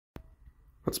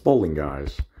What's bowling,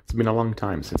 guys? It's been a long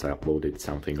time since I uploaded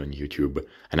something on YouTube,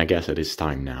 and I guess it is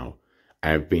time now.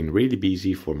 I've been really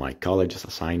busy for my college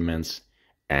assignments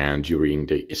and during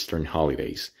the Eastern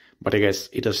holidays, but I guess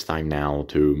it is time now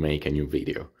to make a new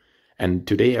video. And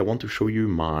today I want to show you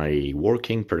my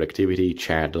working productivity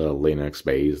chat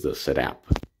Linux-based setup.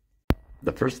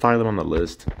 The first item on the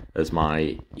list is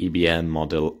my IBM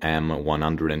Model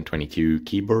M122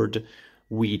 keyboard,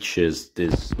 which is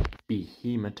this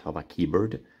behemoth of a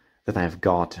keyboard that I've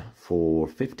got for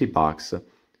 50 bucks,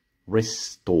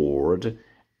 restored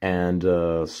and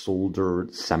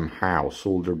soldered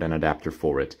an adapter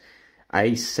for it.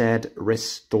 I said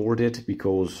restored it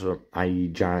because I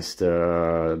just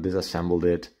disassembled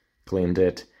it, cleaned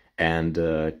it, and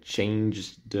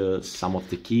changed some of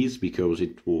the keys because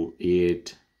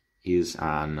it is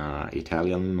an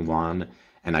Italian one,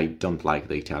 and I don't like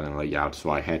the Italian layout,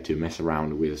 so I had to mess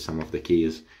around with some of the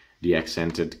keys. The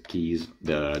accented keys,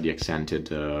 the accented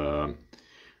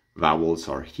vowels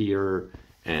are here,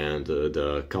 and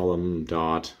the column,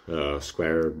 dot,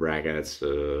 square brackets,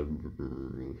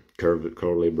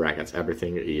 curly brackets,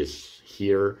 everything is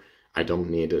here. I don't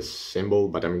need a symbol,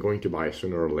 but I'm going to buy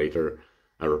sooner or later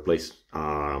a replacement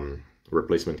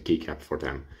keycap for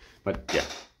them. But yeah,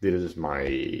 this is my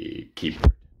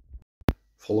keyboard.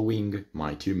 Following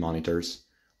my two monitors,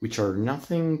 which are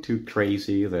nothing too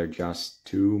crazy, they're just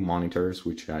two monitors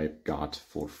which I got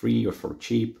for free or for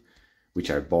cheap, which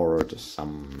I borrowed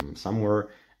somewhere,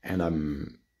 and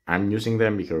I'm using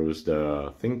them because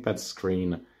the ThinkPad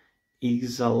screen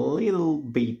is a little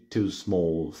bit too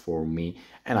small for me,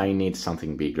 and I need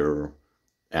something bigger.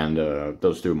 And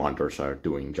those two monitors are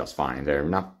doing just fine. They're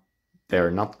not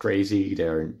crazy.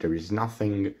 There is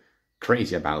nothing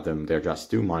crazy about them. They're just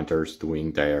two monitors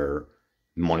doing their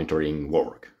monitoring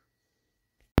work.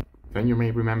 Then you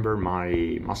may remember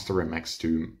my Master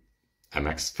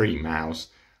MX3 mouse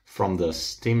from the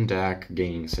Steam Deck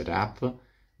gaming setup,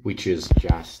 which is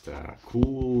just a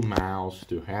cool mouse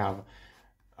to have.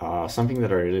 Something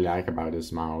that I really like about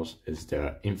this mouse is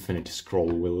the infinite scroll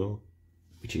wheel,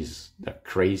 which is the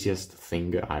craziest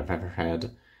thing I've ever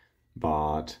had.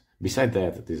 But beside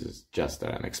that, this is just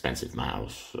an expensive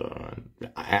mouse.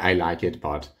 I like it,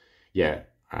 but yeah,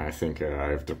 I think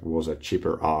if there was a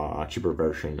cheaper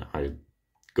version, I'd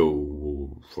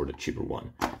go for the cheaper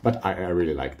one. But I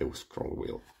really like the scroll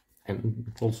wheel. And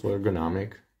it's also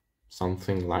ergonomic,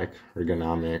 something like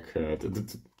ergonomic.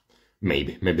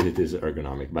 Maybe it is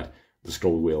ergonomic, but the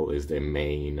scroll wheel is the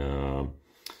main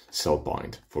sell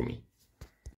point for me.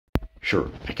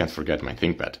 Sure, I can't forget my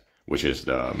ThinkPad, which is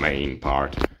the main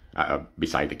part.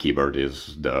 Beside the keyboard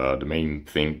is the main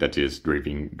thing that is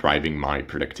driving my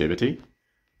productivity.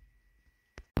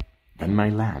 And my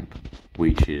lamp,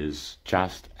 which is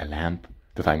just a lamp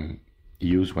that I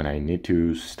use when I need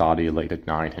to study late at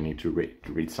night. I need to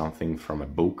read something from a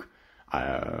book,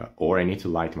 or I need to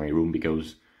light my room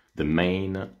because the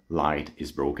main light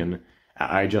is broken.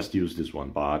 I just use this one,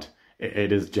 but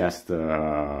it is just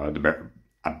a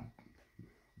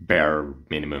bare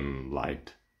minimum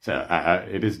light. So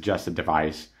it is just a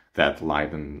device that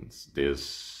lightens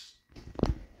this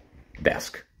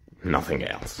desk, nothing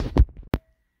else.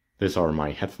 These are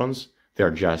my headphones.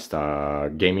 They're just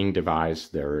a gaming device.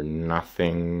 They're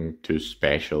nothing too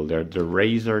special. They're the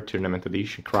Razer Tournament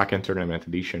Edition, Kraken Tournament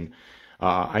Edition.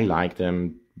 I like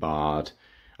them, but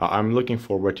I'm looking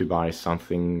forward to buy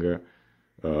something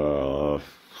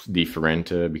different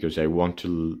because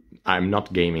I'm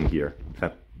not gaming here.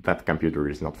 That computer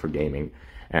is not for gaming.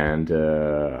 And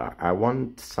I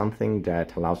want something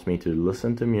that allows me to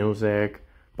listen to music,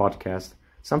 podcast,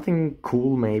 something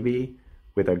cool maybe,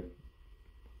 with a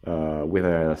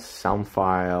sound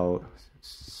file,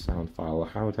 how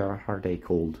are they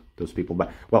called, those people?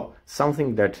 But well,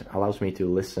 something that allows me to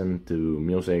listen to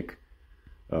music,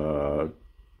 to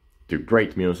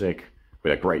great music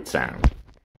with a great sound.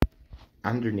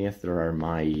 Underneath there are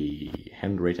my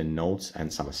handwritten notes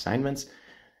and some assignments,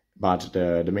 but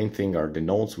the main thing are the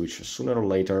notes, which sooner or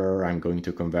later I'm going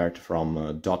to convert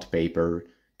from .paper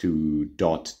to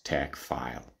 .tex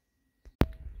file.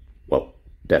 Well,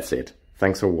 that's it.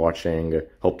 Thanks for watching.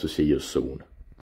 Hope to see you soon.